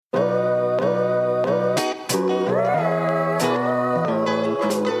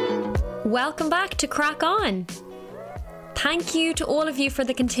Welcome back to Crack On. Thank you to all of you for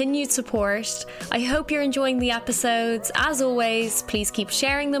the continued support. I hope you're enjoying the episodes. As always, please keep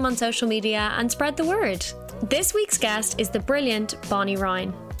sharing them on social media and spread the word. This week's guest is the brilliant Bonnie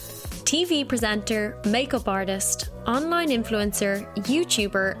Ryan. TV presenter, makeup artist, online influencer,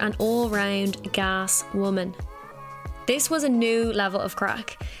 YouTuber, and all-round gas woman. This was a new level of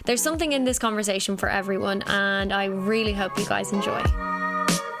crack. There's something in this conversation for everyone, and I really hope you guys enjoy.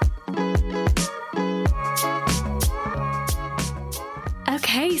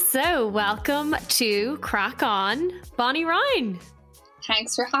 Okay, so welcome to Crack On, Bonnie Ryan.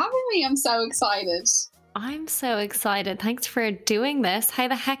 Thanks for having me. I'm so excited. I'm so excited. Thanks for doing this. How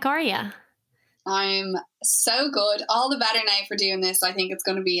the heck are you? I'm so good. All the better now for doing this. I think it's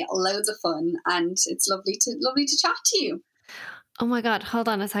going to be loads of fun, and it's lovely to chat to you. Oh my God, hold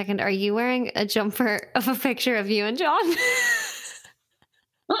on a second. Are you wearing a jumper of a picture of you and John?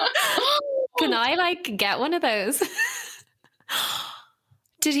 Can I get one of those?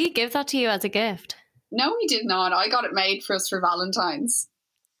 Did he give that to you as a gift? No, he did not. I got it made for us for Valentine's.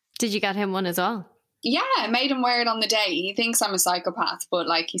 Did you get him one as well? Yeah, I made him wear it on the day. He thinks I'm a psychopath, but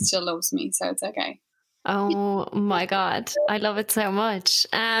he still loves me, so it's okay. Oh my God, I love it so much.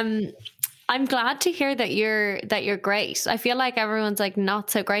 I'm glad to hear that you're great. I feel like everyone's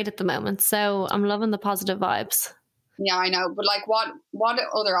not so great at the moment, so I'm loving the positive vibes. Yeah, I know, but what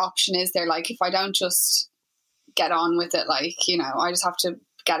other option is there? If I don't just get on with it, I just have to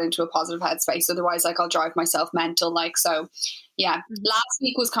get into a positive headspace. Otherwise, I'll drive myself mental. So yeah, last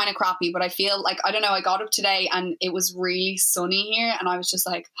week was kind of crappy, but I feel I don't know, I got up today and it was really sunny here, and I was just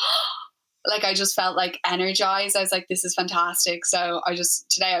I just felt energized. I was this is fantastic. So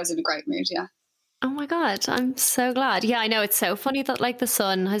today I was in a great mood. Yeah. Oh my God, I'm so glad. Yeah, I know, it's so funny that the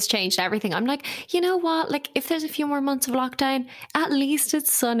sun has changed everything. I'm you know what? If there's a few more months of lockdown, at least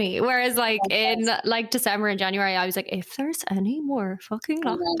it's sunny. Whereas in December and January, I was if there's any more fucking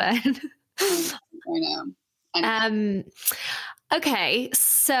lockdown. I know. Okay,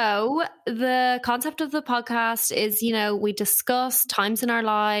 so the concept of the podcast is, we discuss times in our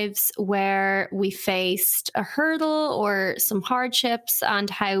lives where we faced a hurdle or some hardships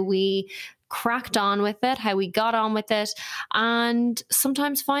and how we cracked on with it, how we got on with it, and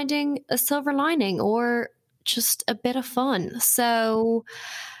sometimes finding a silver lining or just a bit of fun. So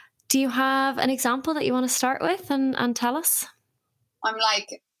do you have an example that you want to start with and tell us? I'm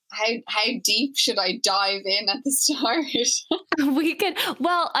how deep should I dive in at the start? We could,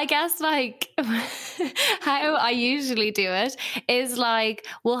 well, I guess how I usually do it is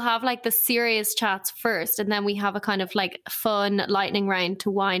we'll have the serious chats first, and then we have a kind of fun lightning round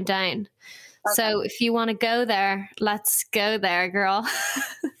to wind down. Okay. So if you want to go there, let's go there, girl.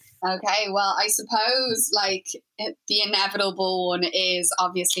 Okay, well, I suppose the inevitable one is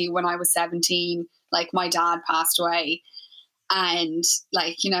obviously when I was 17, my dad passed away. And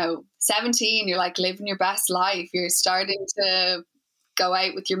 17, you're living your best life. You're starting to go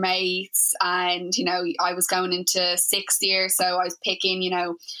out with your mates, and I was going into sixth year, so I was picking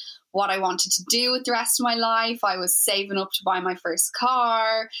what I wanted to do with the rest of my life. I was saving up to buy my first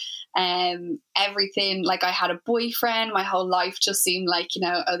car, everything. I had a boyfriend. My whole life just seemed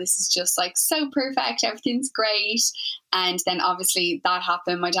oh, this is just so perfect, everything's great. And then obviously that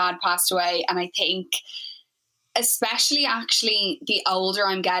happened. My dad passed away, and I think especially actually the older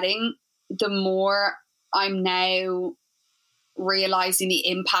I'm getting, the more I'm now realizing the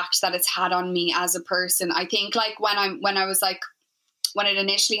impact that it's had on me as a person. I think when it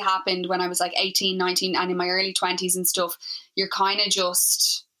initially happened, when I was 18, 19 and in my early 20s and stuff, you're kind of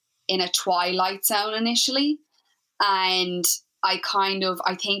just in a twilight zone initially. And I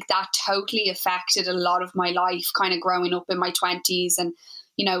think that totally affected a lot of my life, kind of growing up in my 20s and,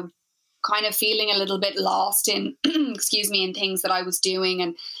 kind of feeling a little bit lost in, excuse me, in things that I was doing.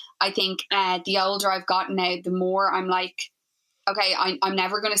 And I think the older I've gotten now, the more I'm okay, I'm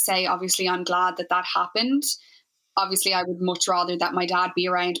never going to say, obviously, I'm glad that happened. Obviously, I would much rather that my dad be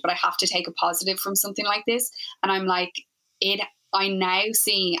around, but I have to take a positive from something like this. And I'm I now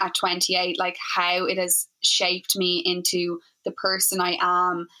see at 28, how it has shaped me into the person I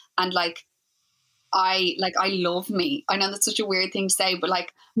am. And I love me. I know that's such a weird thing to say, but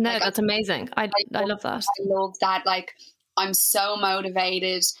no, that's amazing. I love that. I love that. I'm so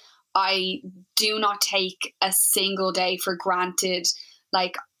motivated. I do not take a single day for granted.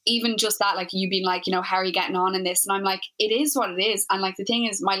 Even just that, you being how are you getting on in this? And I'm it is what it is. And the thing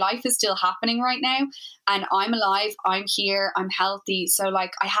is, my life is still happening right now, and I'm alive, I'm here, I'm healthy. So I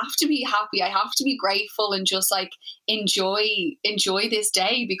have to be happy. I have to be grateful and just enjoy this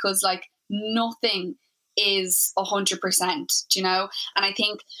day, because nothing is 100%, you know? And I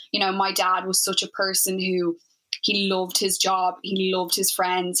think, you know, my dad was such a person who, he loved his job, he loved his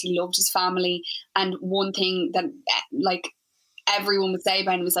friends, he loved his family. And one thing that like everyone would say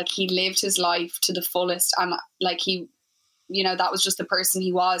about him was like, he lived his life to the fullest. And like he, you know, that was just the person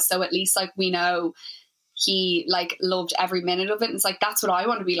he was. So at least like we know he like loved every minute of it. And it's like, that's what I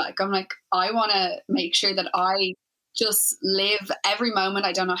want to be like. I'm like, I want to make sure that I just live every moment.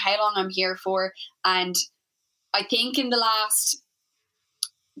 I don't know how long I'm here for. And I think in the last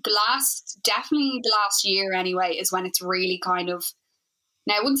definitely the last year anyway, is when it's really kind of,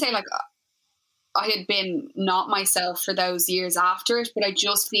 now I wouldn't say like I had been not myself for those years after it, but I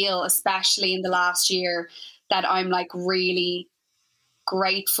just feel, especially in the last year, that I'm like really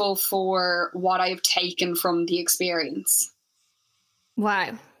grateful for what I've taken from the experience.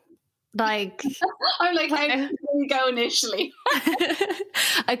 Wow. Like, I'm like, how did we go initially?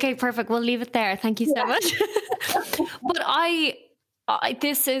 Okay, perfect. We'll leave it there. Thank you so much. But I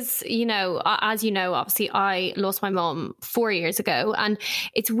this is, you know, as you know, obviously I lost my mom 4 years ago, and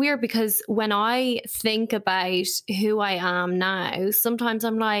it's weird because when I think about who I am now, sometimes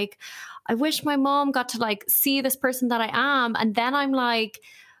I'm like, I wish my mom got to like see this person that I am, and then I'm like,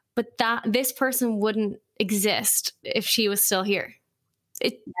 but this person wouldn't exist if she was still here.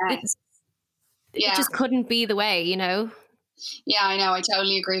 It just couldn't be the way, you know? Yeah, I know. I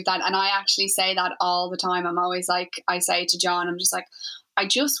totally agree with that. And I actually say that all the time. I'm always like, I say to John, I'm just like, I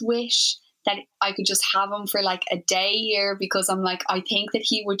just wish that I could just have him for like a day here, because I'm like, I think that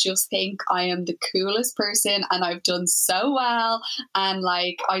he would just think I am the coolest person and I've done so well. And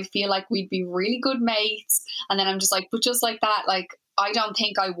like, I feel like we'd be really good mates. And then I'm just like, but just like that, like, I don't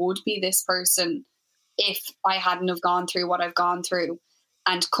think I would be this person if I hadn't have gone through what I've gone through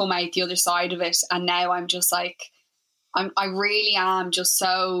and come out the other side of it. And now I'm just like, I really am just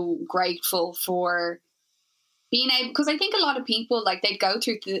so grateful for being able, because I think a lot of people, like, they'd go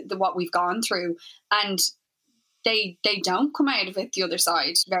through the what we've gone through and they don't come out of it the other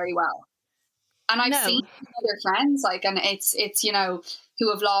side very well. And I've seen other friends, like, and it's, you know, who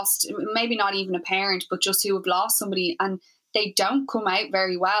have lost, maybe not even a parent, but just who have lost somebody, and they don't come out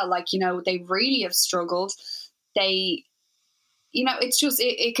very well. Like, you know, they really have struggled. They, you know, it's just,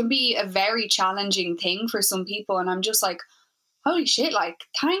 it can be a very challenging thing for some people. And I'm just like, holy shit, like,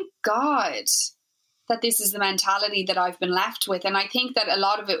 thank God that this is the mentality that I've been left with. And I think that a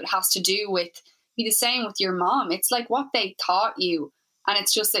lot of it has to do with, be the same with your mom. It's like what they taught you. And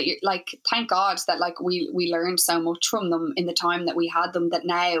it's just that you're like, thank God that like we learned so much from them in the time that we had them, that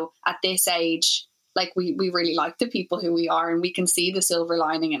now at this age, like we really like the people who we are and we can see the silver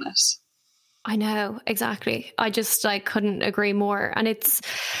lining in it. I know, exactly. I just like couldn't agree more. And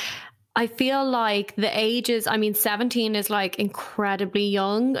I feel like the ages, I mean, 17 is like incredibly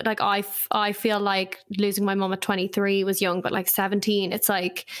young. Like I feel like losing my mom at 23 was young, but like 17, it's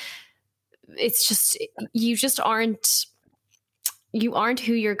like, it's just, you aren't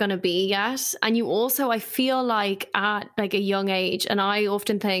who you're going to be yet. And you also, I feel like at like a young age, and I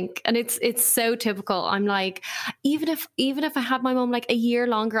often think, and it's so typical, I'm like, even if I had my mom like a year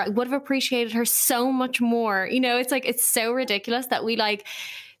longer, I would have appreciated her so much more. You know, it's like, it's so ridiculous that we like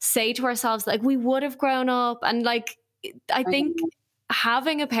say to ourselves, like, we would have grown up. And like, I think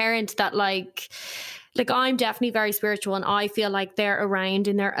having a parent that like I'm definitely very spiritual, and I feel like they're around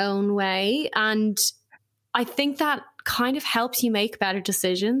in their own way. And I think that kind of helps you make better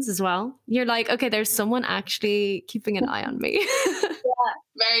decisions as well. You're like, okay, there's someone actually keeping an eye on me. Yeah,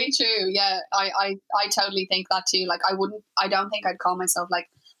 very true. Yeah, I totally think that too. Like, I don't think I'd call myself like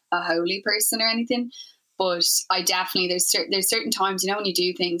a holy person or anything, but I definitely, there's certain times, you know, when you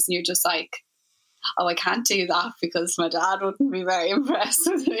do things and you're just like, oh, I can't do that because my dad wouldn't be very impressed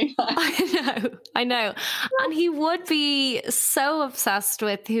with me. I know. And he would be so obsessed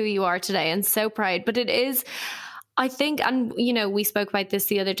with who you are today and so proud. But it is, I think, and, you know, we spoke about this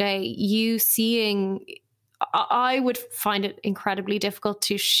the other day, you seeing, I would find it incredibly difficult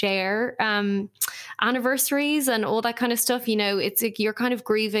to share anniversaries and all that kind of stuff. You know, it's like you're kind of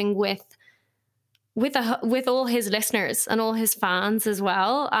grieving with all his listeners and all his fans as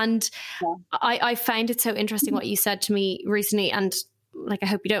well. And yeah. I found it so interesting what you said to me recently, and like, I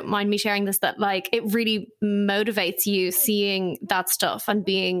hope you don't mind me sharing this, that like it really motivates you seeing that stuff and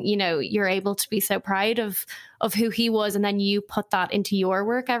being, you know, you're able to be so proud of who he was, and then you put that into your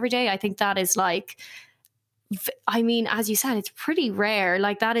work every day. I think that is like, I mean, as you said, it's pretty rare.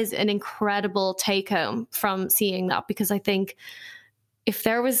 Like, that is an incredible take home from seeing that, because I think if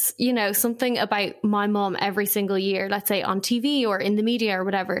there was, you know, something about my mom every single year, let's say on TV or in the media or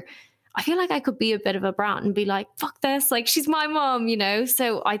whatever, I feel like I could be a bit of a brat and be like, fuck this, like she's my mom, you know?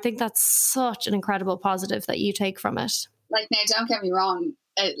 So I think that's such an incredible positive that you take from it. Like, now, don't get me wrong.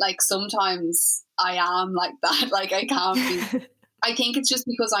 Like, sometimes I am like that. Like, I can't be. I think it's just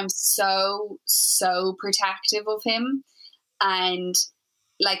because I'm so protective of him. And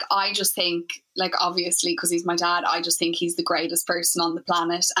like, I just think, like, obviously, because he's my dad, I just think he's the greatest person on the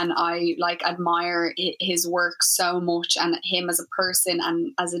planet. And I like admire his work so much, and him as a person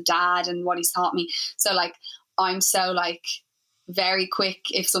and as a dad and what he's taught me. So like, I'm so like very quick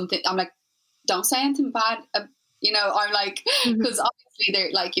if something, I'm like, don't say anything bad. You know, I'm like, because obviously there,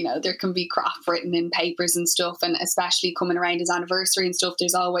 like, you know, there can be crap written in papers and stuff, and especially coming around his anniversary and stuff,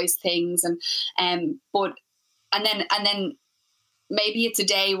 there's always things, and then maybe it's a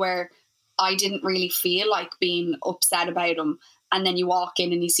day where I didn't really feel like being upset about him, and then you walk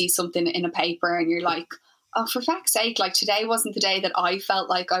in and you see something in a paper and you're like, oh, for fuck's sake, like, today wasn't the day that I felt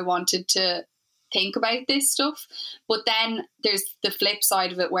like I wanted to think about this stuff. But then there's the flip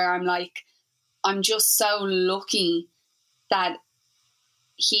side of it where I'm like, I'm just so lucky that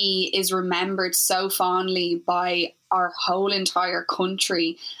he is remembered so fondly by our whole entire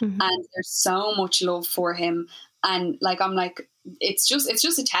country, and there's so much love for him. And like, I'm like, it's just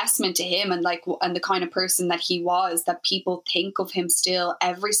a testament to him, and like, and the kind of person that he was, that people think of him still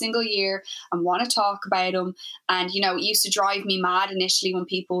every single year and want to talk about him. And, you know, it used to drive me mad initially when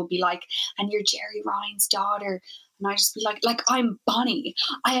people would be like, and you're Jerry Ryan's daughter. And I just be like, I'm Bonnie.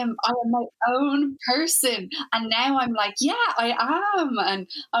 I am my own person. And now I'm like, yeah, I am. And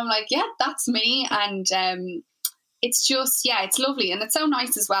I'm like, yeah, that's me. And it's just, yeah, it's lovely. And it's so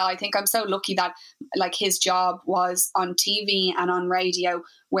nice as well. I think I'm so lucky that like his job was on TV and on radio,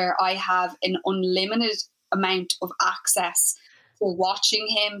 where I have an unlimited amount of access to watching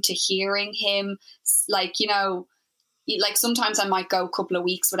him, to hearing him. Like, you know, like sometimes I might go a couple of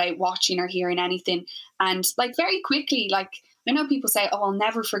weeks without watching or hearing anything, and like very quickly, like, I know people say, oh, I'll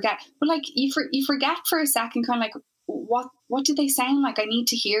never forget, but like you forget for a second, kind of like, what did they sound like? I need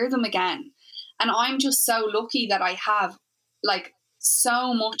to hear them again. And I'm just so lucky that I have like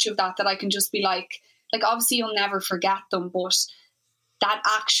so much of that I can just be like obviously you'll never forget them, but that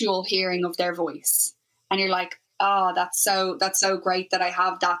actual hearing of their voice, and you're like, oh, that's so great that I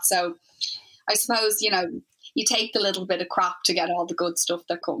have that. So I suppose, you know, you take the little bit of crap to get all the good stuff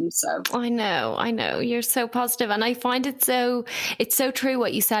that comes. So I know you're so positive, and I find it's so true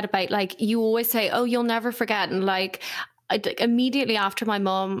what you said about, like, you always say, oh, you'll never forget. And like, immediately after my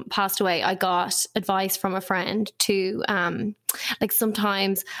mom passed away, I got advice from a friend to like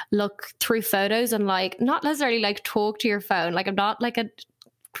sometimes look through photos and like not necessarily like talk to your phone. Like, I'm not like a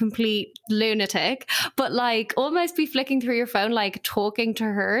complete lunatic, but like almost be flicking through your phone, like talking to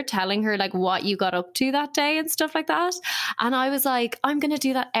her, telling her like what you got up to that day and stuff like that. And I was like, I'm going to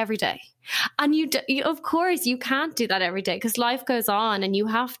do that every day. And you of course you can't do that every day because life goes on, and you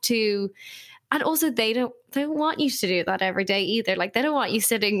have to. And also they don't want you to do that every day either. Like, they don't want you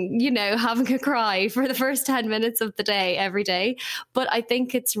sitting, you know, having a cry for the first 10 minutes of the day every day. But I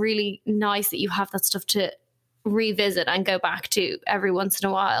think it's really nice that you have that stuff to revisit and go back to every once in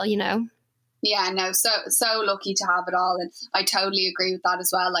a while, you know? Yeah, no, so lucky to have it all. And I totally agree with that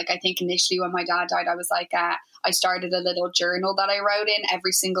as well. Like, I think initially when my dad died, I was like, I started a little journal that I wrote in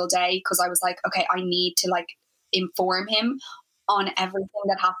every single day, because I was like, okay, I need to like inform him on everything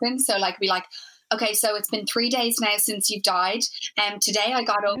that happened. So like, be like, okay, so it's been 3 days now since you've died, and today I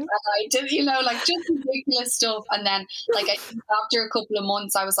got up and I did, you know, like just ridiculous stuff. And then like, I think after a couple of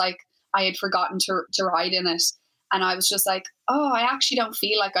months, I was like, I had forgotten to write in it, and I was just like, oh, I actually don't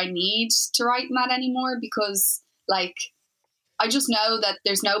feel like I need to write in that anymore, because like, I just know that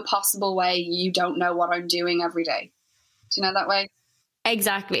there's no possible way you don't know what I'm doing every day. Do you know that way?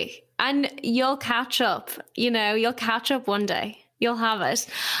 Exactly. And you'll catch up, you know, you'll catch up one day. You'll have it.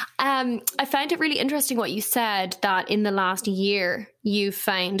 I found it really interesting what you said, that in the last year you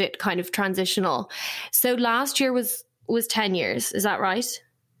found it kind of transitional. So last year was 10 years. Is that right?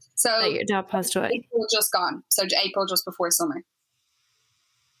 So that your dad passed away. April just gone. So April just before summer.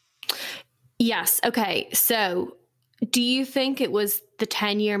 Yes. Okay. So do you think it was the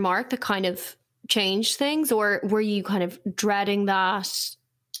 10-year mark that kind of changed things, or were you kind of dreading that?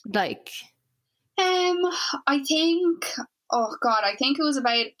 Like, I think, oh God, I think it was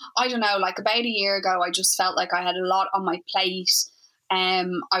about, I don't know, like about a year ago, I just felt like I had a lot on my plate.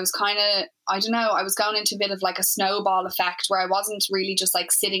 I was kind of, I don't know, I was going into a bit of like a snowball effect, where I wasn't really just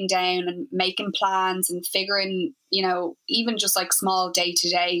like sitting down and making plans and figuring, you know, even just like small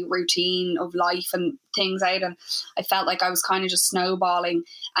day-to-day routine of life and things out. And I felt like I was kind of just snowballing,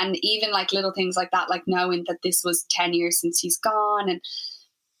 and even like little things like that, like knowing that this was 10 years since he's gone. And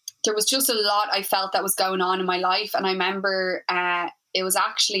there was just a lot I felt that was going on in my life. And I remember it was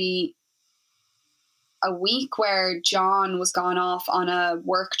actually a week where John was gone off on a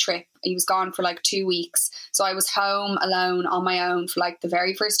work trip. He was gone for like 2 weeks. So I was home alone on my own for like the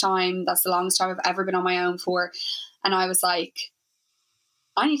very first time. That's the longest time I've ever been on my own for. And I was like,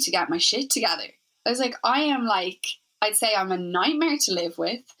 I need to get my shit together. I was like, I am like, I'd say I'm a nightmare to live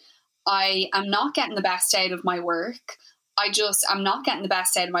with. I am not getting the best out of my work. I'm not getting the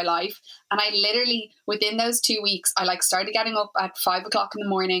best out of my life. And I literally, within those 2 weeks, I like started getting up at 5 o'clock in the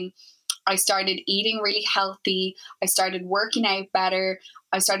morning. I started eating really healthy. I started working out better.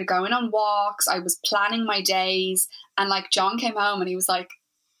 I started going on walks. I was planning my days. And like John came home and he was like,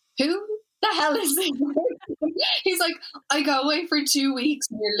 who the hell is this? He's like, I go away for 2 weeks.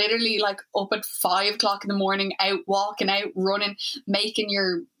 And you're literally like up at 5 o'clock in the morning, out walking, out running, making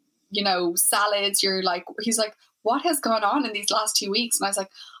your, salads. He's like, what has gone on in these last 2 weeks? And I was like,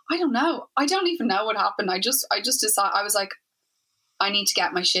 I don't know. I don't even know what happened. I just decided, I was like, I need to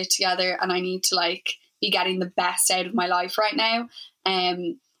get my shit together and I need to like be getting the best out of my life right now.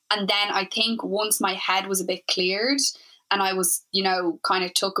 And then I think once my head was a bit cleared and I was, kind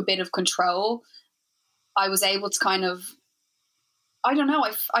of took a bit of control, I was able to kind of, I don't know,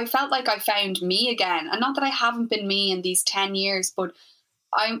 I felt like I found me again. And not that I haven't been me in these 10 years, but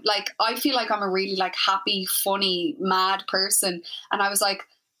I feel like I'm a really like happy, funny, mad person. And I was like,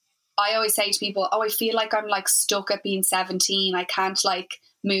 I always say to people, I feel like I'm like stuck at being 17. I can't like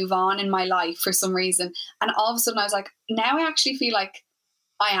move on in my life for some reason. And all of a sudden I was like, now I actually feel like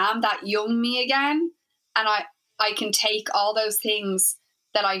I am that young me again. And I can take all those things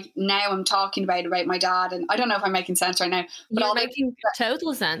that now I'm talking about my dad. And I don't know if I'm making sense right now. But you're making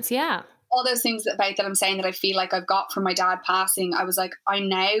total sense, yeah. All those things that I'm saying that I feel like I've got from my dad passing, I was like, I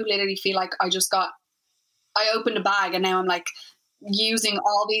now literally feel like I opened a bag and now I'm like, using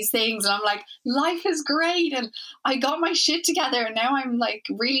all these things and I'm like, life is great and I got my shit together and now I'm like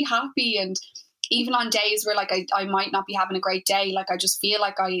really happy. And even on days where like I might not be having a great day, like I just feel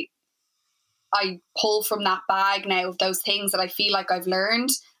like I pull from that bag now of those things that I feel like I've learned,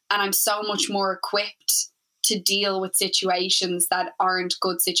 and I'm so much more equipped to deal with situations that aren't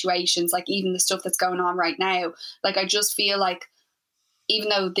good situations, like even the stuff that's going on right now. Like I just feel like even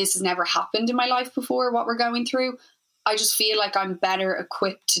though this has never happened in my life before, what we're going through, I just feel like I'm better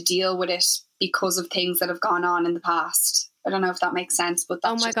equipped to deal with it because of things that have gone on in the past. I don't know if that makes sense, but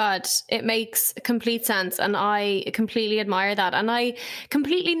that's God, it makes complete sense. And I completely admire that. And I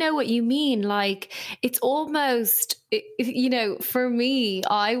completely know what you mean. Like, it's almost, for me,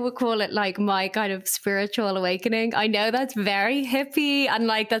 I would call it like my kind of spiritual awakening. I know that's very hippie and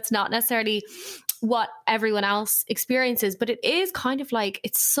like, that's not necessarily what everyone else experiences, but it is kind of like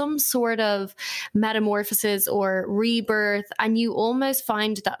it's some sort of metamorphosis or rebirth. And you almost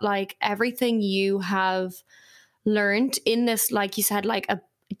find that like everything you have learned in this, like you said, like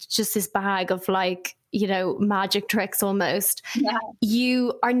just this bag of like, magic tricks almost, yeah.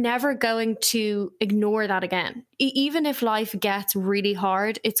 You are never going to ignore that again. Even if life gets really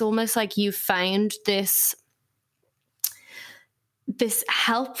hard, it's almost like you found this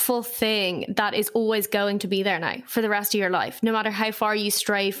helpful thing that is always going to be there now for the rest of your life, no matter how far you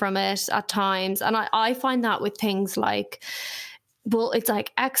stray from it at times. And I find that with things like, well, it's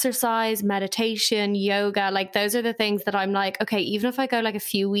like exercise, meditation, yoga, like those are the things that I'm like, okay, even if I go like a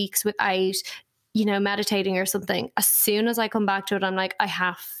few weeks without, meditating or something, as soon as I come back to it, I'm like, I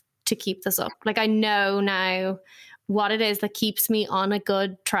have to keep this up. Like I know now what it is that keeps me on a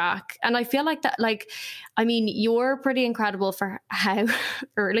good track. And I feel like that, like, I mean, you're pretty incredible for how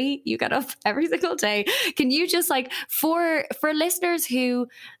early you get up every single day. Can you just like, for listeners who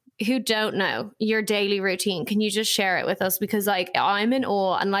don't know your daily routine, can you just share it with us? Because like I'm in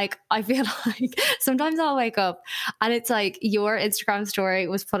awe, and like I feel like sometimes I'll wake up and it's like your Instagram story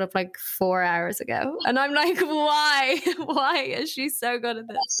was put up like 4 hours ago and I'm like, why is she so good at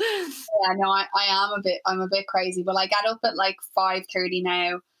this? Yeah, no, I'm a bit crazy, but I get up at like 5:30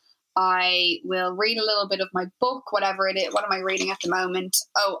 now. I will read a little bit of my book, whatever it is. What am I reading at the moment?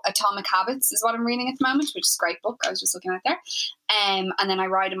 Oh, Atomic Habits is what I'm reading at the moment, which is a great book. I was just looking at there. And then I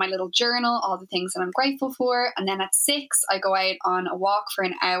write in my little journal all the things that I'm grateful for. And then at 6, I go out on a walk for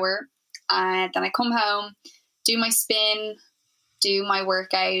an hour. Then I come home, do my spin, do my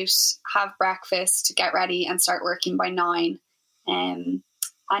workout, have breakfast, get ready and start working by 9. And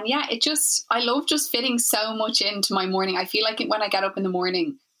yeah, I love just fitting so much into my morning. I feel like when I get up in the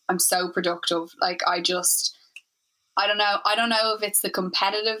morning, I'm so productive. Like I don't know if it's the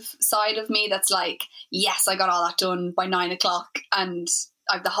competitive side of me that's like, yes, I got all that done by 9 o'clock and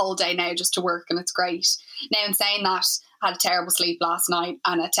I have the whole day now just to work and it's great. Now in saying that, had a terrible sleep last night,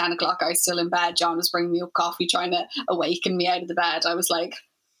 and at 10 o'clock I was still in bed. John was bringing me up coffee, trying to awaken me out of the bed. I was like...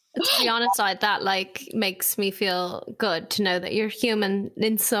 To be honest, that like makes me feel good to know that you're human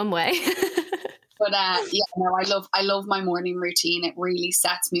in some way. But yeah, no, I love my morning routine. It really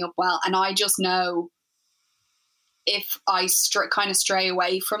sets me up well. And I just know if I kind of stray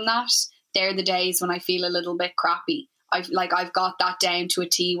away from that, they're the days when I feel a little bit crappy. I've got that down to a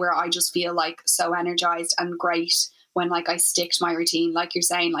T where I just feel like so energized and great when like I stick to my routine, like you're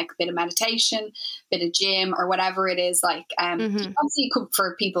saying, like a bit of meditation, bit of gym or whatever it is. Like obviously it could,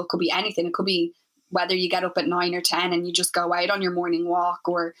 for people, it could be anything. It could be whether you get up at 9 or 10 and you just go out on your morning walk,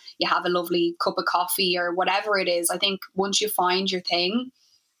 or you have a lovely cup of coffee or whatever it is. I think once you find your thing,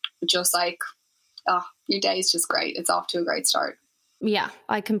 just like, your day is just great. It's off to a great start. Yeah,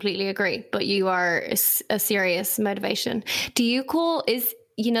 I completely agree. But you are a serious motivation. Do you call, is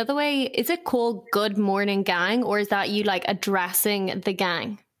it called Good Morning Gang, or is that you like addressing the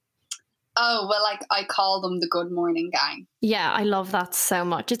gang? Oh, well, like I call them the Good Morning Gang. Yeah, I love that so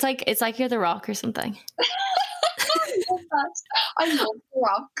much. It's like you're The Rock or something. I love The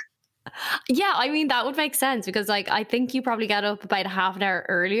Rock. Yeah, I mean, that would make sense because like I think you probably got up about half an hour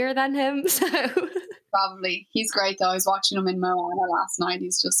earlier than him. So probably. He's great though. I was watching him in Moana last night.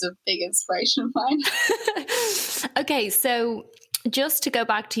 He's just a big inspiration of mine. Okay, so just to go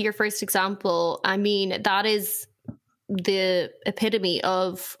back to your first example, I mean, that is the epitome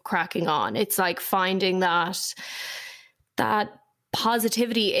of cracking on. It's like finding that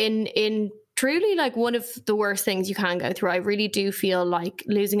positivity in truly like one of the worst things you can go through. I really do feel like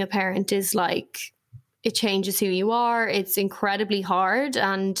losing a parent is like, it changes who you are. It's incredibly hard.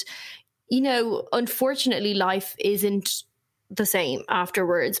 And, unfortunately life isn't the same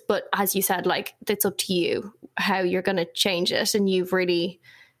afterwards. But as you said, like it's up to you how you're going to change it. And you've really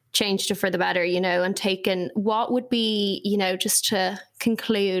changed it for the better, and taken what would be, just to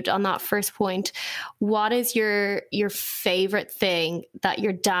conclude on that first point, what is your favorite thing that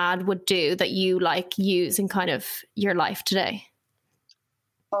your dad would do that you like use in kind of your life today?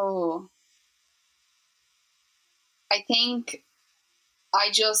 Oh, I think I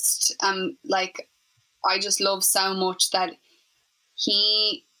just I just love so much that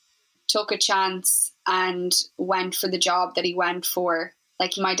he took a chance and went for the job that he went for.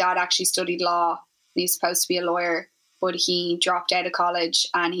 Like my dad actually studied law. He was supposed to be a lawyer, but he dropped out of college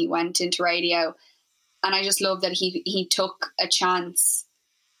and he went into radio. And I just love that he took a chance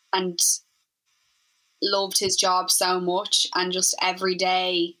and loved his job so much. And just every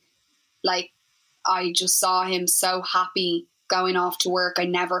day, like I just saw him so happy going off to work. I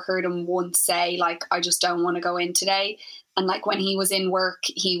never heard him once say like, I just don't want to go in today. And like when he was in work,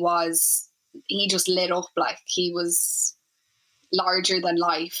 he just lit up. Like he was larger than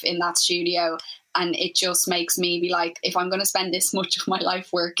life in that studio, and it just makes me be like, if I'm going to spend this much of my life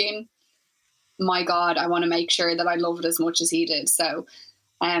working, my God, I want to make sure that I love it as much as he did. So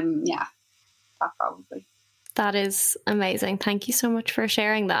yeah, that probably. That is amazing. Thank you so much for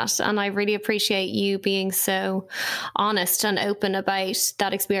sharing that. And I really appreciate you being so honest and open about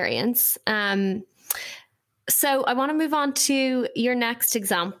that experience. So I want to move on to your next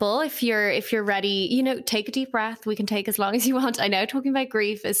example. If you're ready, take a deep breath. We can take as long as you want. I know talking about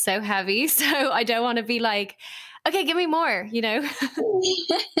grief is so heavy, so I don't want to be like, okay, give me more,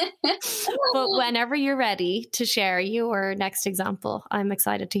 But whenever you're ready to share your next example, I'm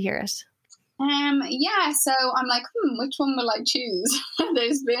excited to hear it. Yeah, so I'm like, which one will I choose?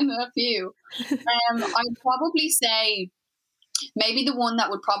 There's been a few. I'd probably say maybe the one that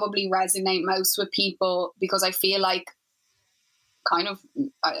would probably resonate most with people, because I feel like kind of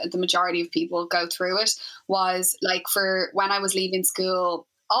the majority of people go through it, was like for when I was leaving school,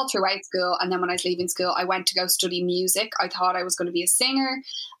 all throughout school, and then when I was leaving school, I went to go study music. I thought I was going to be a singer,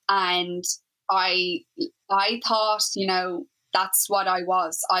 and I thought, that's what I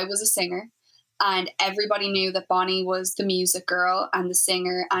was. I was a singer, and everybody knew that Bonnie was the music girl and the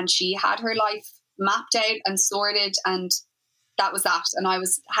singer, and she had her life mapped out and sorted, and that was that. And I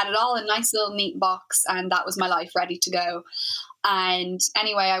had it all in a nice little neat box, and that was my life ready to go. And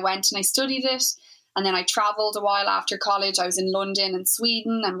anyway, I went and I studied it, and then I traveled a while after college. I was in London and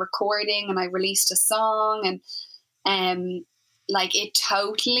Sweden and recording, and I released a song, and like it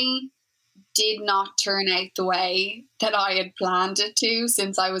totally did not turn out the way that I had planned it to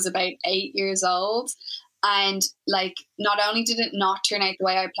since I was about 8 years old. And like, not only did it not turn out the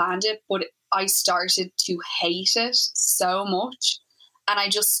way I planned it, but I started to hate it so much. And I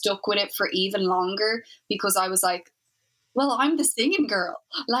just stuck with it for even longer, because I was like, well, I'm the singing girl.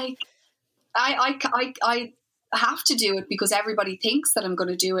 Like, I have to do it because everybody thinks that I'm going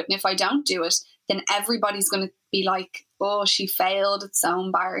to do it. And if I don't do it, then everybody's going to be like, oh, she failed. It's so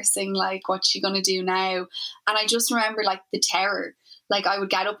embarrassing. Like, what's she going to do now? And I just remember like the terror. Like I would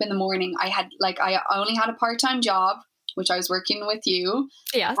get up in the morning. I only had a part-time job, which I was working with you.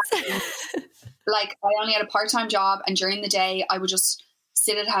 Yes. Like I only had a part-time job, and during the day I would just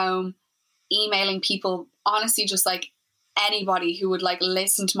sit at home emailing people, honestly, just like anybody who would like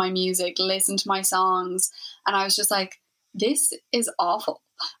listen to my music, listen to my songs. And I was just like, this is awful.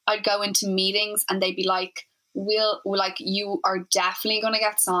 I'd go into meetings and they'd be like, you are definitely going to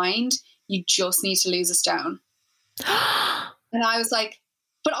get signed. You just need to lose a stone. And I was like,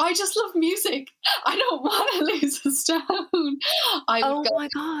 but I just love music. I don't want to lose a stone. My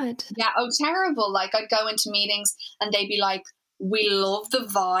God. Yeah. Oh, terrible. Like I'd go into meetings and they'd be like, we love the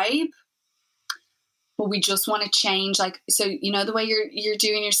vibe, but we just want to change. Like, so, you know, the way you're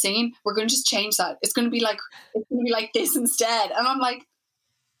doing your singing, we're going to just change that. It's going to be like this instead. And I'm like,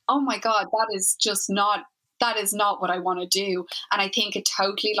 oh my God, that is not what I want to do. And I think it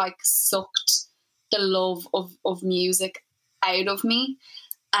totally like sucked the love of music out of me.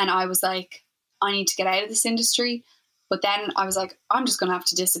 And I was like, I need to get out of this industry. But then I was like, I'm just going to have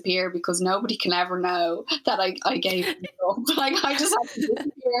to disappear because nobody can ever know that I gave it up. Like, I just have to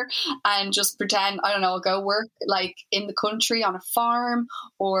disappear and just pretend, I don't know, I'll go work like in the country on a farm,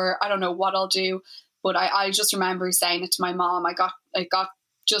 or I don't know what I'll do. But I just remember saying it to my mom. I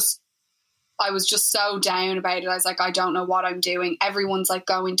was just so down about it. I was like, I don't know what I'm doing. Everyone's like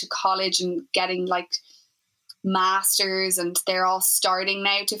going to college and getting like masters, and they're all starting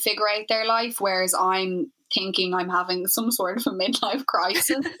now to figure out their life, whereas I'm thinking I'm having some sort of a midlife crisis.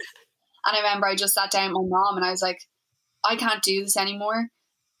 And I remember I just sat down with my mom and I was like, I can't do this anymore.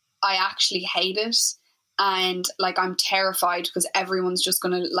 I actually hate it. And like, I'm terrified because everyone's just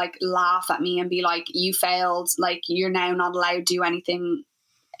going to like laugh at me and be like, you failed. Like, you're now not allowed to do anything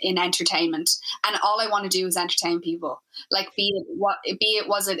in entertainment. And all I want to do is entertain people. Like,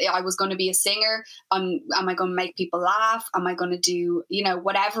 was it I was going to be a singer? Am I going to make people laugh? Am I going to do, you know,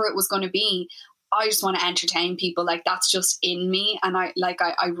 whatever it was going to be? I just want to entertain people. Like, that's just in me. And I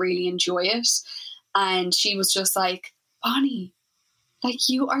really enjoy it. And she was just like, Bonnie, like,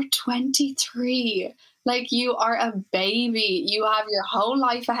 you are 23. Like, you are a baby. You have your whole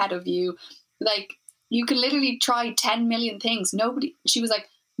life ahead of you. Like, you can literally try 10 million things. She was like,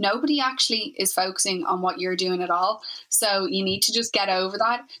 nobody actually is focusing on what you're doing at all. So you need to just get over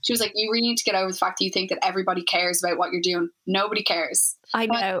that. She was like, you really need to get over the fact that you think that everybody cares about what you're doing. Nobody cares. I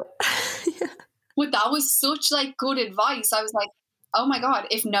know. But that was such like good advice. I was like, oh my God,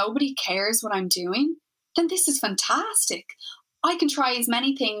 if nobody cares what I'm doing, then this is fantastic. I can try as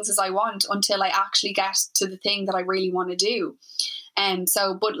many things as I want until I actually get to the thing that I really want to do. And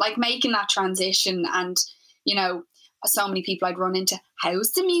so, but like making that transition, and, you know, so many people I'd run into,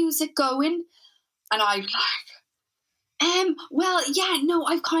 how's the music going? And I'd like, well, yeah, no,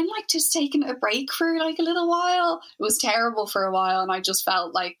 I've kind of like just taken a break for like a little while. It was terrible for a while, and I just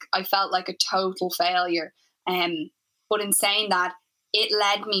felt like a total failure. But in saying that, it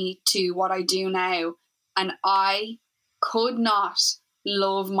led me to what I do now, and I could not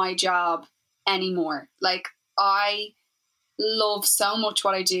love my job anymore. Like, I love so much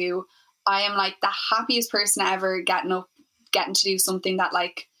what I do. I am like the happiest person ever getting to do something that,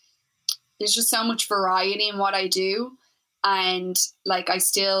 like, there's just so much variety in what I do. And like, I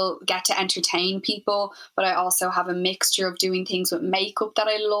still get to entertain people, but I also have a mixture of doing things with makeup that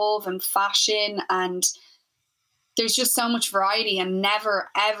I love and fashion, and there's just so much variety. And never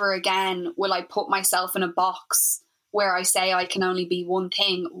ever again will I put myself in a box where I say I can only be one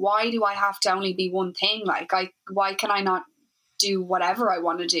thing. Why do I have to only be one thing? Like, why can I not do whatever I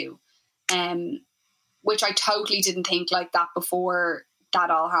want to do? Which I totally didn't think like that before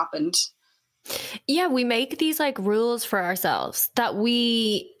that all happened. Yeah, we make these like rules for ourselves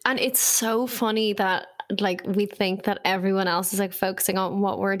and it's so funny that like we think that everyone else is like focusing on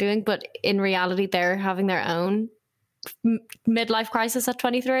what we're doing, but in reality they're having their own midlife crisis at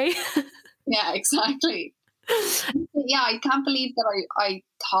 23. Yeah, exactly. Yeah, I can't believe that I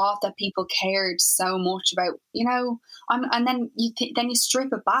thought that people cared so much about, you know, and then you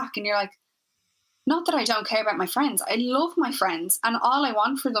strip it back and you're like, not that I don't care about my friends. I love my friends, and all I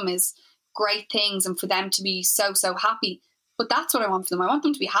want for them is great things and for them to be so, so happy. But that's what I want for them. I want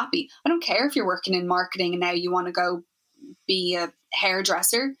them to be happy. I don't care if you're working in marketing and now you want to go be a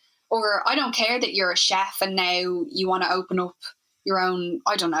hairdresser, or I don't care that you're a chef and now you want to open up your own,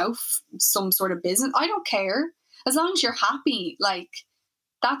 I don't know, some sort of business. I don't care. As long as you're happy, like,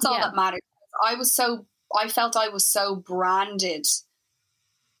 that's all that matters. I felt I was so branded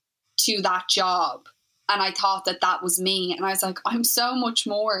to that job, and I thought that was me. And I was like, I'm so much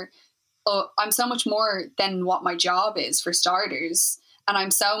more I'm so much more than what my job is, for starters. And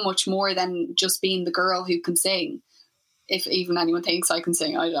I'm so much more than just being the girl who can sing. If even anyone thinks I can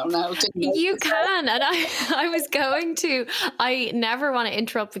sing, I don't know. You can. And I never want to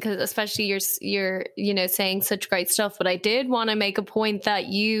interrupt, because especially you're, you know, saying such great stuff. But I did want to make a point that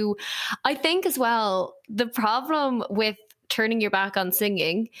I think as well, the problem with turning your back on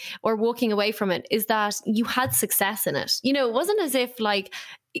singing or walking away from it is that you had success in it. You know, it wasn't as if like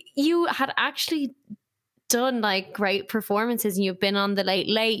you had actually done like great performances and you've been on the Late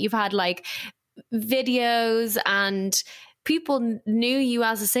Late, you've had like videos and people knew you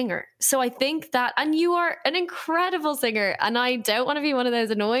as a singer. So I think that, and you are an incredible singer, and I don't want to be one of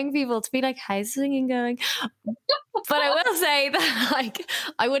those annoying people to be like, how's singing going? But I will say that like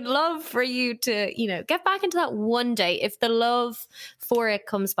I would love for you to, you know, get back into that one day if the love for it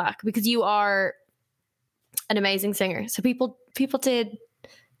comes back, because you are an amazing singer. So people did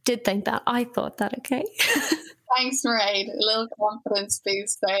think that. I thought that. Okay. Thanks, Mairead. A little confidence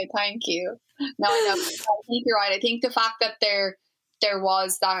boost there. Thank you. No, I know. I think you're right. I think the fact that there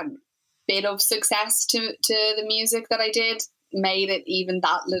was that bit of success to the music that I did made it even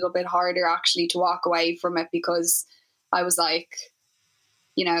that little bit harder actually to walk away from it, because I was like,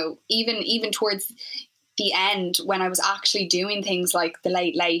 you know, even towards the end when I was actually doing things like the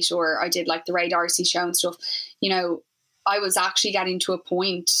Late Late, or I did like the Ray D'Arcy show and stuff, you know, I was actually getting to a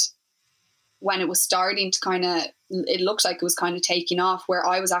point when it was starting to kind of, it looked like it was kind of taking off, where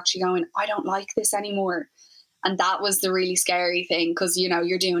I was actually going, I don't like this anymore. And that was the really scary thing, because, you know,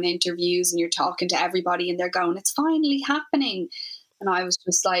 you're doing interviews and you're talking to everybody and they're going, it's finally happening. And I was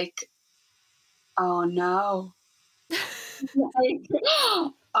just like, oh no. Like,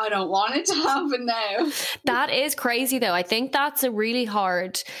 I don't want it to happen now. That is crazy though. I think that's a really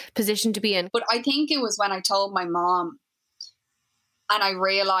hard position to be in. But I think it was when I told my mom and I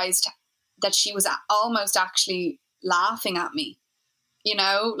realised that she was almost actually laughing at me, you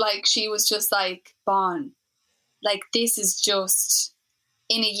know, like she was just like, Bon, like this is just,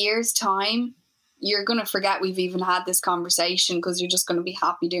 in a year's time, you're going to forget we've even had this conversation, because you're just going to be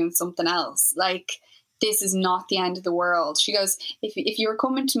happy doing something else. Like, this is not the end of the world. She goes, if you were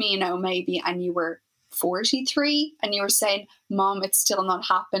coming to me, you know, maybe, and you were 43 and you were saying, Mom, it's still not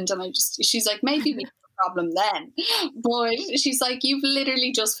happened. And she's like, maybe we problem then, but she's like, you've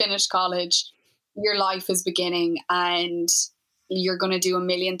literally just finished college, your life is beginning, and you're going to do a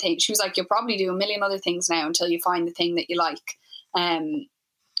million things. She was like, you'll probably do a million other things now until you find the thing that you like.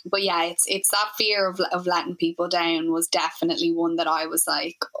 But yeah, it's that fear of letting people down was definitely one that I was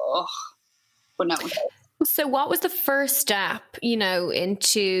like, oh, but no. So what was the first step, you know,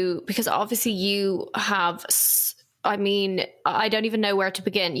 into, because obviously you have, I mean, I don't even know where to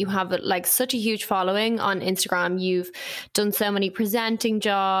begin. You have like such a huge following on Instagram. You've done so many presenting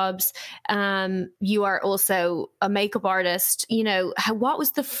jobs. You are also a makeup artist. You know, what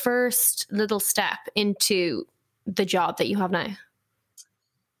was the first little step into the job that you have now?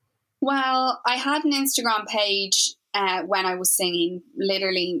 Well, I had an Instagram page when I was singing,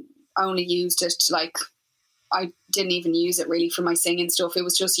 literally only used it to like, I didn't even use it really for my singing stuff. It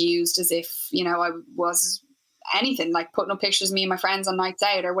was just used as if, you know, I was anything, like putting up pictures of me and my friends on nights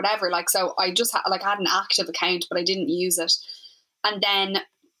out or whatever. Like, so I just had an active account, but I didn't use it. And then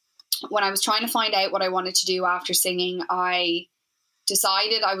when I was trying to find out what I wanted to do after singing, I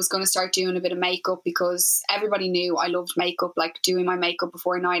decided I was going to start doing a bit of makeup, because everybody knew I loved makeup. Like, doing my makeup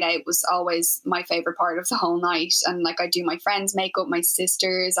before a night out was always my favorite part of the whole night. And like, I do my friends' makeup, my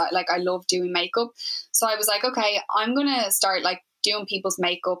sisters, I love doing makeup. So I was like, okay, I'm going to start like doing people's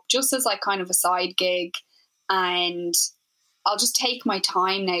makeup just as like kind of a side gig. And I'll just take my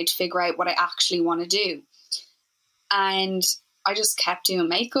time now to figure out what I actually want to do. And I just kept doing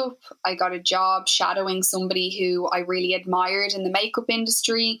makeup. I got a job shadowing somebody who I really admired in the makeup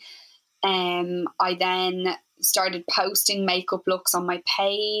industry. I then started posting makeup looks on my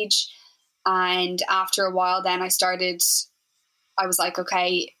page. And after a while then I was like,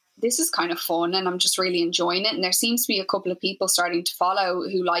 okay, this is kind of fun and I'm just really enjoying it. And there seems to be a couple of people starting to follow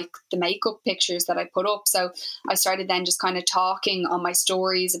who like the makeup pictures that I put up. So I started then just kind of talking on my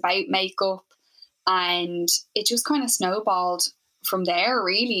stories about makeup, and it just kind of snowballed from there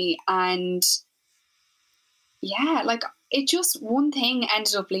really. And yeah, like it just, one thing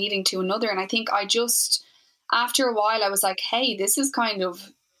ended up leading to another. And I think I just, after a while I was like, hey, this is kind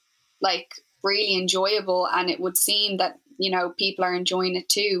of like really enjoyable, and it would seem that, you know, people are enjoying it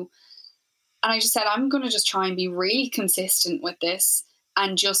too. And I just said, I'm going to just try and be really consistent with this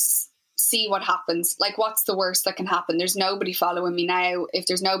and just see what happens. Like, what's the worst that can happen? There's nobody following me now. If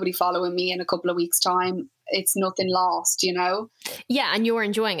there's nobody following me in a couple of weeks' time, it's nothing lost, you know? Yeah, and you're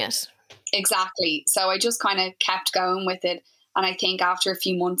enjoying it. exactly. So I just kind of kept going with it. And I think after a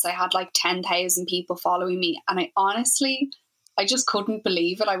few months, I had like 10,000 people following me. And I just couldn't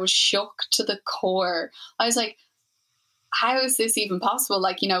believe it. I was shook to the core. I was like, how is this even possible?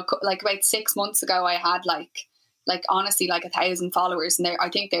 Like, you know, like about 6 months ago, I had like honestly, like 1,000 followers. And I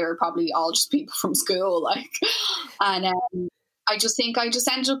think they were probably all just people from school. Like, and I just think I just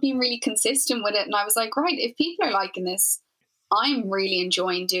ended up being really consistent with it. And I was like, right, if people are liking this, I'm really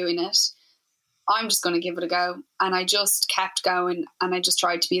enjoying doing it. I'm just going to give it a go. And I just kept going, and I just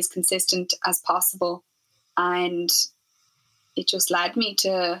tried to be as consistent as possible. And it just led me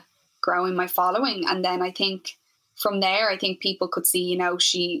to growing my following. And then I think from there, I think people could see, you know,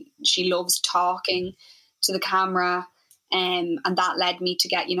 she loves talking to the camera. And that led me to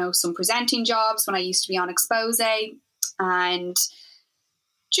get, you know, some presenting jobs when I used to be on Expose, and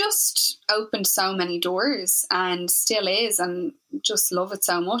just opened so many doors, and still is, and just love it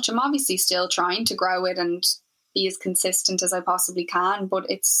so much. I'm obviously still trying to grow it and be as consistent as I possibly can, but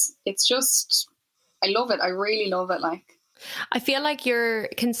it's just, I love it. I really love it. Like, I feel like your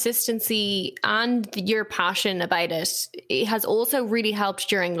consistency and your passion about it has also really helped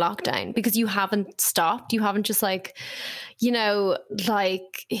during lockdown, because you haven't stopped. You haven't just like, you know,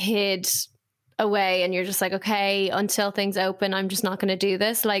 like hid away and you're just like, okay, until things open, I'm just not going to do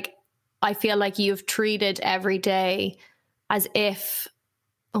this. Like, I feel like you've treated every day as if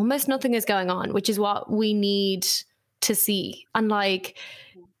almost nothing is going on, which is what we need to see. And like,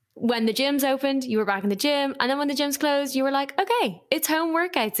 when the gyms opened, you were back in the gym. And then when the gyms closed, you were like, okay, it's home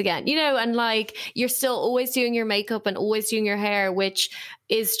workouts again, you know, and like, you're still always doing your makeup and always doing your hair, which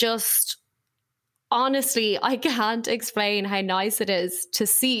is just, honestly, I can't explain how nice it is to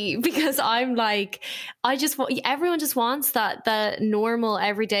see, because I'm like, everyone just wants the normal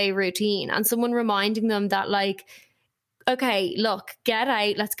everyday routine, and someone reminding them that like, okay, look, get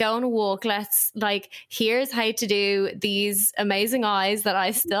out, let's go on a walk, let's like, here's how to do these amazing eyes that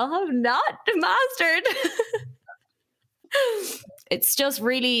I still have not mastered. It's just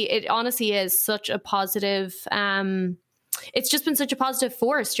really, it honestly is such a positive, it's just been such a positive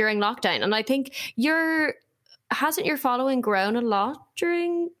force during lockdown. And I think hasn't your following grown a lot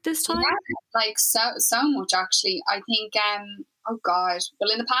during this time? Yeah, like so much actually. I think oh god, well,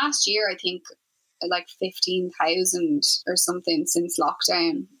 in the past year, I think like 15,000 or something since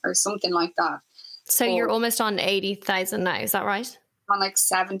lockdown or something like that. So you're almost on 80,000 now, is that right? On like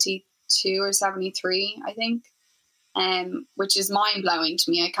 72 or 73, I think. Which is mind blowing to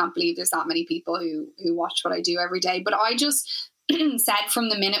me. I can't believe there's that many people who watch what I do every day. But I just said from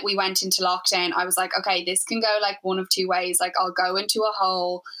the minute we went into lockdown, I was like, okay, this can go like one of two ways. Like, I'll go into a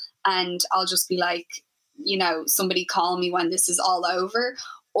hole and I'll just be like, you know, somebody call me when this is all over.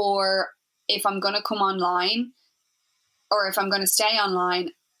 Or if I'm going to come online, or if I'm going to stay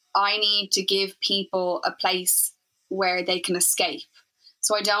online, I need to give people a place where they can escape.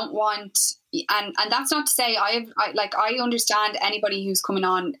 So I don't want, and that's not to say I understand anybody who's coming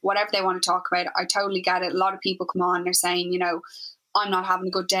on, whatever they want to talk about. I totally get it. A lot of people come on and they're saying, you know, I'm not having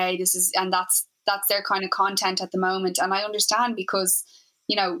a good day. And that's their kind of content at the moment. And I understand, because,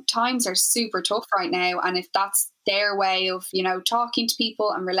 you know, times are super tough right now. And if that's their way of, you know, talking to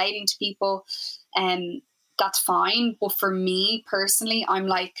people and relating to people, that's fine. But for me personally, I'm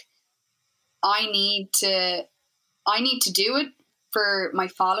like, I need to do it for my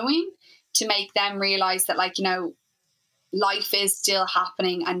following, to make them realize that, like, you know, life is still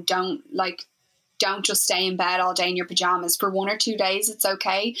happening, and don't just stay in bed all day in your pajamas. For 1 or 2 days, it's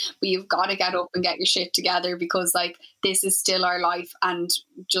okay, but you've got to get up and get your shit together, because like, this is still our life, and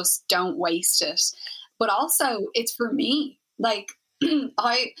just don't waste it. But also, it's for me. Like,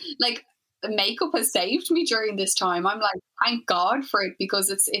 makeup has saved me during this time. I'm like, thank God for it, because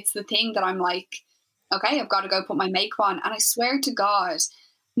it's the thing that I'm like, okay, I've got to go put my makeup on. And I swear to God,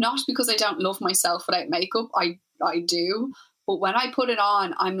 not because I don't love myself without makeup, I do, but when I put it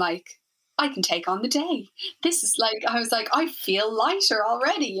on, I'm like, I can take on the day. This is like, I was like, I feel lighter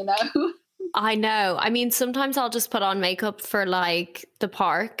already, you know? I know. I mean, sometimes I'll just put on makeup for like the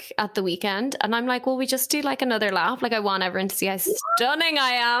park at the weekend, and I'm like, well, we just do like another lap. Like, I want everyone to see how stunning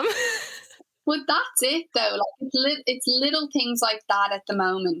I am. But that's it though. Like, it's little things like that at the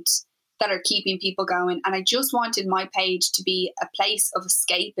moment that are keeping people going. And I just wanted my page to be a place of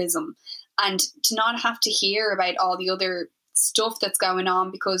escapism, and to not have to hear about all the other stuff that's going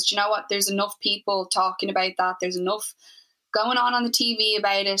on, because you know what, there's enough people talking about that, there's enough going on the TV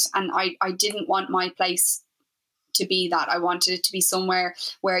about it, and I didn't want my place to be that. I wanted it to be somewhere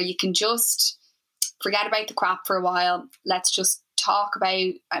where you can just forget about the crap for a while. Let's just talk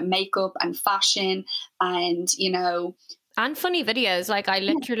about makeup and fashion, and, you know, And funny videos. Like I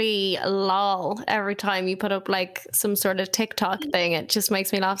literally lol every time you put up like some sort of TikTok thing. It just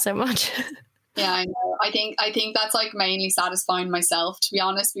makes me laugh so much. Yeah, I know. I think that's like mainly satisfying myself, to be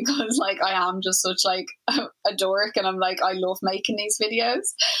honest, because like I am just such like a dork, and I'm like I love making these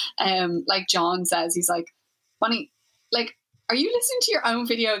videos. Like John says, he's like, funny, like, are you listening to your own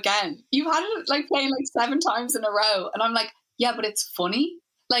video again? You've had it like playing like 7 times in a row, and I'm like, yeah, but it's funny.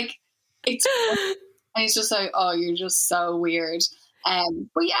 Like it's funny. And he's just like, oh, you're just so weird.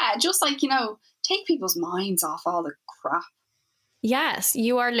 But yeah, just like, you know, take people's minds off all the crap. Yes,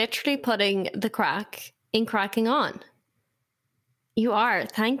 you are literally putting the crack in cracking on. You are.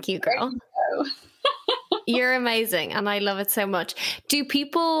 Thank you, girl. You're amazing, and I love it so much. Do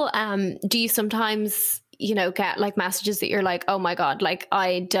people, do you sometimes, you know, get like messages that you're like, oh my God, like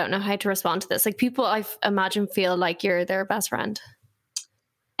I don't know how to respond to this? Like people, I imagine, feel like you're their best friend.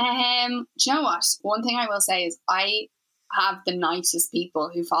 Do you know what? One thing I will say is I have the nicest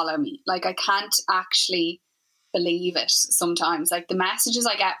people who follow me. Like I can't actually believe it sometimes. Like the messages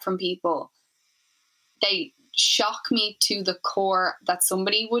I get from people, they shock me to the core that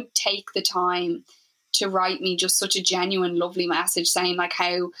somebody would take the time to write me just such a genuine, lovely message saying like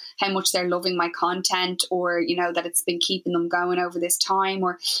how much they're loving my content, or, you know, that it's been keeping them going over this time.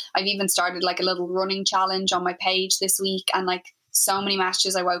 Or I've even started like a little running challenge on my page this week, and like so many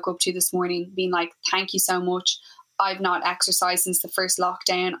messages I woke up to this morning being like, thank you so much. I've not exercised since the first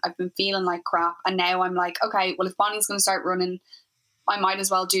lockdown. I've been feeling like crap. And now I'm like, okay, well, if Bonnie's going to start running, I might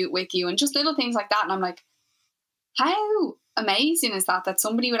as well do it with you. And just little things like that. And I'm like, how amazing is that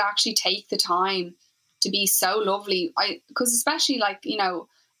somebody would actually take the time to be so lovely? Because especially like, you know,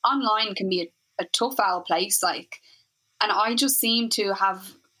 online can be a tough old place. Like, and I just seem to have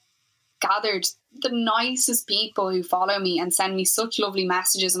gathered the nicest people who follow me and send me such lovely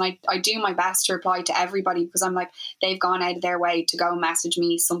messages, and I do my best to reply to everybody, because I'm like, they've gone out of their way to go message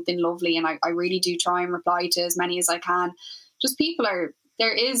me something lovely, and I really do try and reply to as many as I can. Just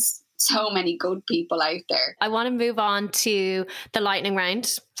there is so many good people out there. I want to move on to the lightning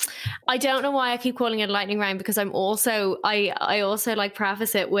round. I don't know why I keep calling it a lightning round, because I also like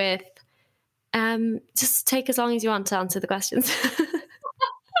preface it with just take as long as you want to answer the questions.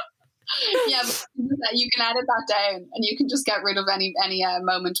 Yeah, but you can edit that down, and you can just get rid of any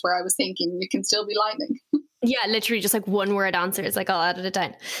moment where I was thinking. It can still be lightning. Yeah, literally just like one word answers. Like I'll edit it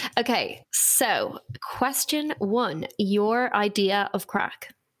down. Okay, so question 1: your idea of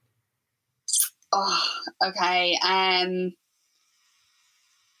crack. Oh, okay.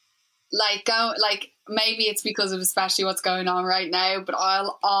 Like maybe it's because of especially what's going on right now, but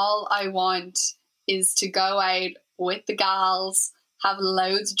all I want is to go out with the gals, have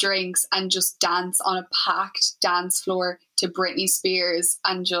loads of drinks, and just dance on a packed dance floor to Britney Spears,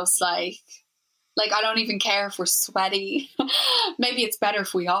 and just like I don't even care if we're sweaty. Maybe it's better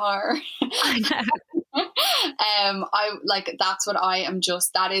if we are. I know. I like, that's what I am,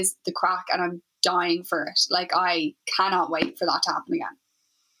 just that is the crack, and I'm dying for it. Like I cannot wait for that to happen again.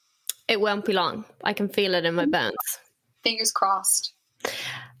 It won't be long. I can feel it in my bones. Fingers crossed.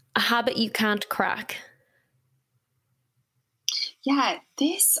 A habit you can't crack. Yeah,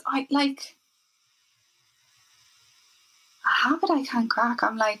 I like a habit I can't crack.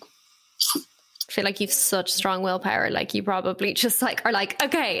 I'm like, I feel like you've such strong willpower. Like you probably just like are like,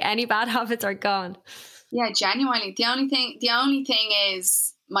 okay, any bad habits are gone. Yeah, genuinely. The only thing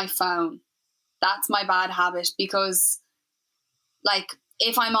is my phone. That's my bad habit, because like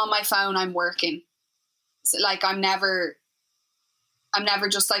if I'm on my phone, I'm working. So, like I'm never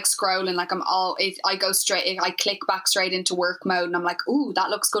just like scrolling. Like I go straight, I click back straight into work mode, and I'm like, ooh, that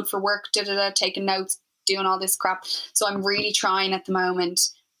looks good for work, taking notes, doing all this crap. So I'm really trying at the moment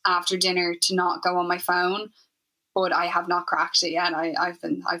after dinner to not go on my phone, but I have not cracked it yet. I've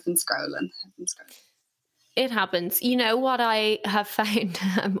been scrolling. It happens. You know what I have found,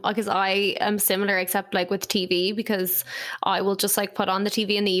 because I am similar, except like with TV, because I will just like put on the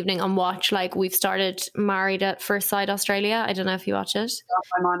TV in the evening and watch, like we've started Married at First Sight Australia. I don't know if you watch it.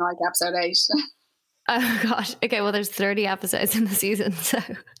 I'm on like episode 8. Oh gosh. Okay, well there's 30 episodes in the season, so.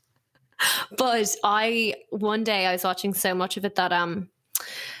 But one day I was watching so much of it that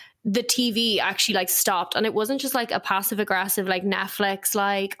the TV actually like stopped, and it wasn't just like a passive aggressive like Netflix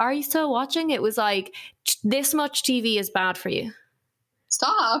like, are you still watching? It was like, this much TV is bad for you.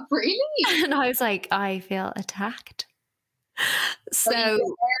 Stop, really? And I was like, I feel attacked. So you were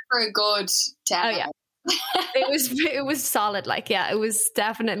there for a good 10 oh yeah. it was solid. Like, yeah, it was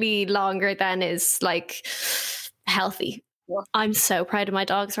definitely longer than is like healthy. Yeah. I'm so proud of my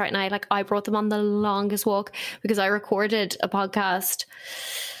dogs right now. Like I brought them on the longest walk because I recorded a podcast.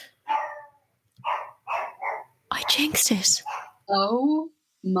 I jinxed it. Oh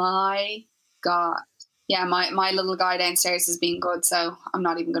my God. Yeah, my little guy downstairs is being good, so I'm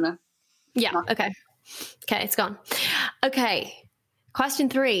not even gonna. Yeah, okay. Okay, it's gone. Okay. Question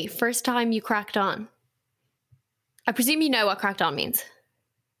 3. First time you cracked on. I presume you know what cracked on means.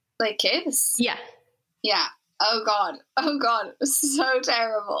 Like kiss? Yeah. Yeah. Oh God. Oh God. It was so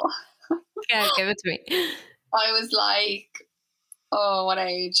terrible. Yeah, give it to me. I was like, oh, what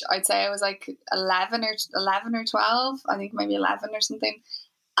age? I'd say I was like 11 or 12. I think maybe 11 or something.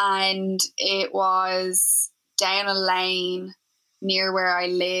 And it was down a lane near where I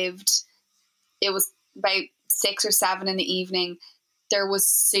lived. It was about 6 or 7 in the evening. There was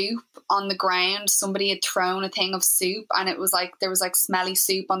soup on the ground. Somebody had thrown a thing of soup, and it was like there was like smelly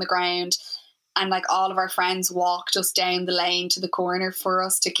soup on the ground. And like all of our friends walked us down the lane to the corner for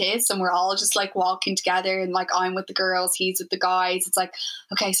us to kiss, and we're all just like walking together, and like I'm with the girls, he's with the guys. It's like,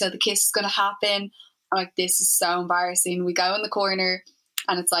 okay, so the kiss is gonna happen. I'm like, this is so embarrassing. We go in the corner,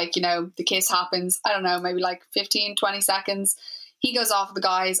 and it's like, you know, the kiss happens, I don't know, maybe like 15-20 seconds. He goes off the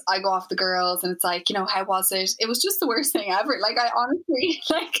guys, I go off the girls, and it's like, you know, how was it? It was just the worst thing ever. Like, I honestly,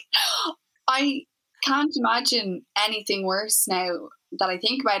 like, I can't imagine anything worse now that I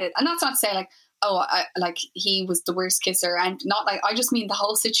think about it. And that's not to say like, oh, like he was the worst kisser, and not like, I just mean the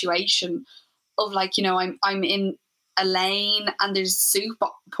whole situation of like, you know, I'm in a lane and there's soup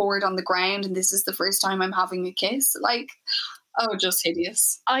poured on the ground, and this is the first time I'm having a kiss. Like, oh, just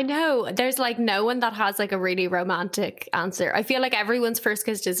hideous. I know. There's like no one that has like a really romantic answer. I feel like everyone's first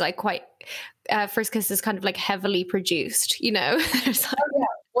kiss is like quite, first kiss is kind of like heavily produced, you know? There's like, oh, yeah.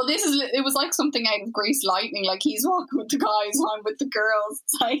 Well, it was like something out of Grease Lightning. Like he's walking with the guys, I'm with the girls.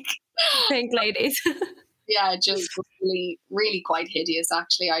 It's like pink ladies. Yeah, just really, really quite hideous.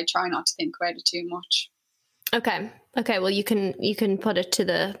 Actually, I try not to think about it too much. Okay. Well, you can put it to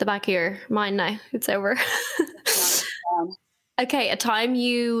the back of your mind now. It's over. Okay, a time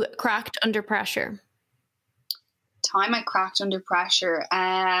you cracked under pressure. Time I cracked under pressure.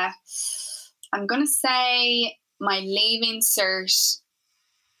 I'm gonna say my leaving cert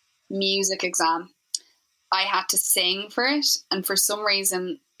music exam. I had to sing for it, and for some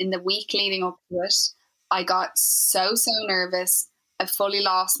reason in the week leading up to it, I got so nervous. I fully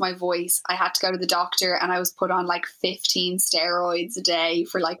lost my voice. I had to go to the doctor, and I was put on like 15 steroids a day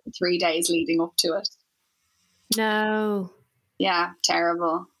for like 3 days leading up to it. No. Yeah,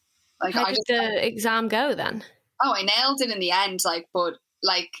 terrible. Like, how did the exam go then? Oh, I nailed it in the end. Like, but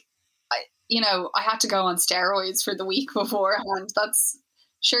like, I had to go on steroids for the week beforehand.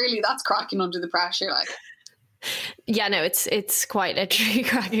 Surely that's cracking under the pressure. Like, yeah, no, it's quite literally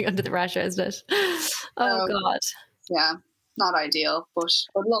cracking under the pressure, isn't it? Oh God. Yeah, not ideal, but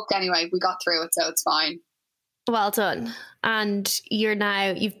look, anyway, we got through it, so it's fine. Well done. And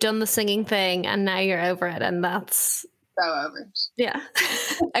you've done the singing thing, and now you're over it, and that's so over it. Yeah.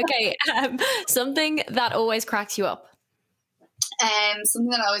 Okay. Something that always cracks you up. Something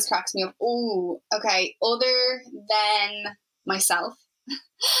that always cracks me up. Oh, okay. Other than myself,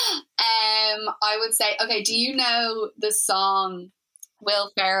 I would say, okay, do you know the song,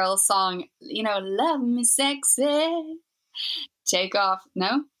 Will Ferrell's song, you know, Love Me Sexy, Take Off?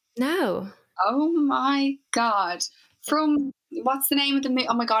 No? Oh my God. From, what's the name of the movie?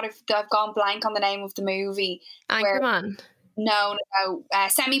 Oh my God, I've gone blank on the name of the movie. Anchorman? No.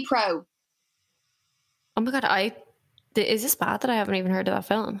 Semi-Pro. Oh my God, is this bad that I haven't even heard of that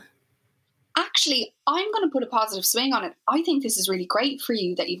film? Actually, I'm going to put a positive swing on it. I think this is really great for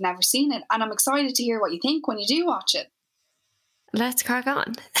you that you've never seen it, and I'm excited to hear what you think when you do watch it. Let's crack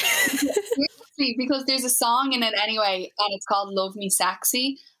on. Seriously, because there's a song in it anyway, and it's called Love Me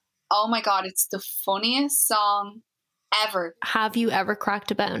Sexy. Oh my God, it's the funniest song ever. Have you ever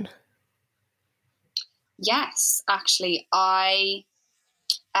cracked a bone? Yes, actually. I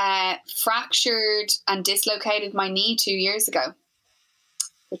fractured and dislocated my knee 2 years ago,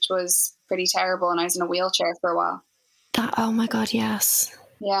 which was pretty terrible, and I was in a wheelchair for a while. Oh my God, yes.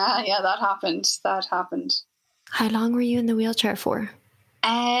 Yeah, that happened. How long were you in the wheelchair for?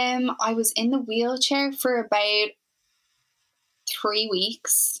 I was in the wheelchair for about 3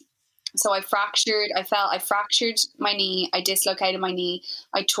 weeks. So I fractured my knee, I dislocated my knee,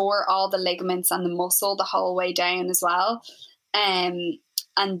 I tore all the ligaments and the muscle the whole way down as well. And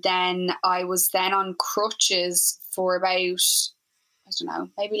then I was then on crutches for about, I don't know,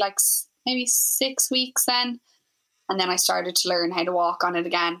 maybe 6 weeks then. And then I started to learn how to walk on it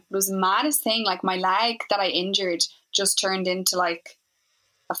again. It was the maddest thing. Like, my leg that I injured just turned into like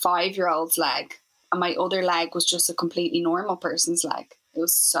a 5-year-old's leg. And my other leg was just a completely normal person's leg. It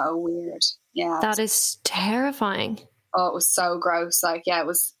was so weird. Yeah. That is terrifying. Oh, it was so gross. Like, yeah, it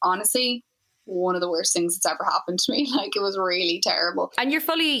was honestly one of the worst things that's ever happened to me. Like, it was really terrible. And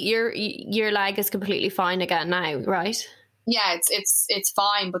your leg is completely fine again now, right? Yeah, it's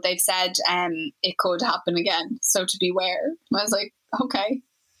fine, but they've said it could happen again, so to beware. I was like, okay,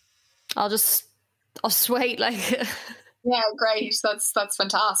 I'll just wait. Like, yeah, great. That's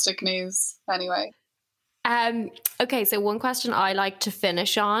fantastic news. Anyway. Okay, so one question I like to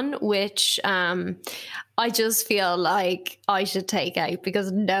finish on, which I just feel like I should take out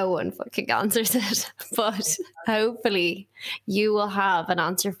because no one fucking answers it, but hopefully you will have an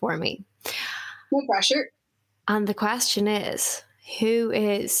answer for me. No pressure. And the question is, who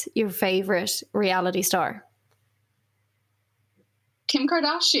is your favourite reality star? Kim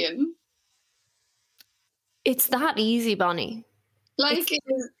Kardashian. It's that easy, Bonnie. Like,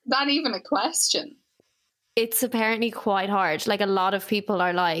 is that even a question? It's apparently quite hard. Like, a lot of people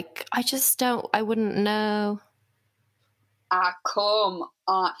are like, I wouldn't know. Come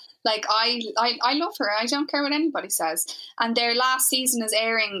on. Like, I love her. I don't care what anybody says. And their last season is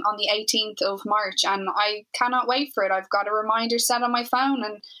airing on the 18th of March, and I cannot wait for it. I've got a reminder set on my phone,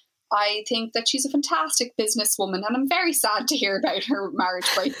 and I think that she's a fantastic businesswoman, and I'm very sad to hear about her marriage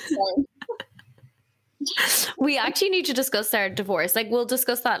breakdown. We actually need to discuss their divorce. Like, we'll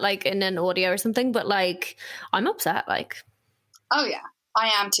discuss that like in an audio or something, but like, I'm upset. Like, oh yeah,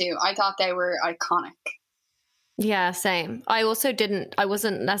 I am too. I thought they were iconic. Yeah, same. I was in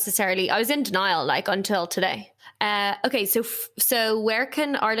denial like until today. Okay, so where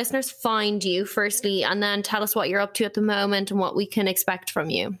can our listeners find you firstly, and then tell us what you're up to at the moment and what we can expect from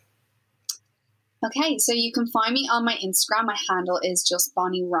you? Okay, so you can find me on my Instagram. My handle is just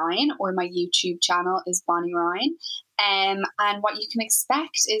Bonnie Ryan, or my YouTube channel is Bonnie Ryan. And what you can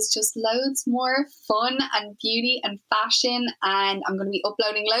expect is just loads more fun and beauty and fashion. And I'm going to be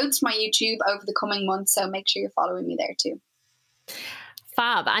uploading loads to my YouTube over the coming months. So make sure you're following me there too.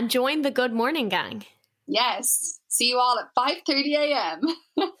 Fab. And join the Good Morning Gang. Yes. See you all at 5:30 a.m.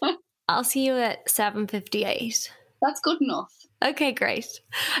 I'll see you at 7:58. That's good enough. Okay, great.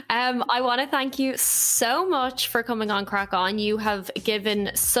 I want to thank you so much for coming on Crack On. You have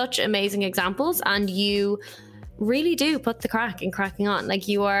given such amazing examples, and you really do put the crack in cracking on. Like,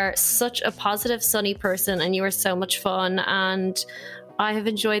 you are such a positive, sunny person, and you are so much fun, and I have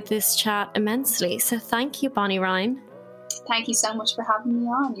enjoyed this chat immensely. So thank you, Bonnie Ryan. Thank you so much for having me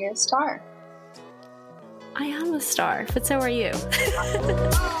on. You're a star. I am a star, but so are you.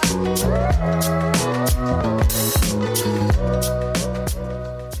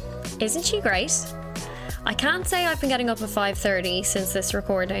 Isn't she great? I can't say I've been getting up at 5:30 since this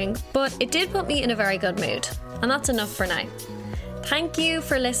recording, but it did put me in a very good mood, and that's enough for now. Thank you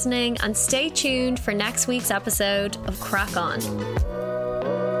for listening, and stay tuned for next week's episode of Crack On.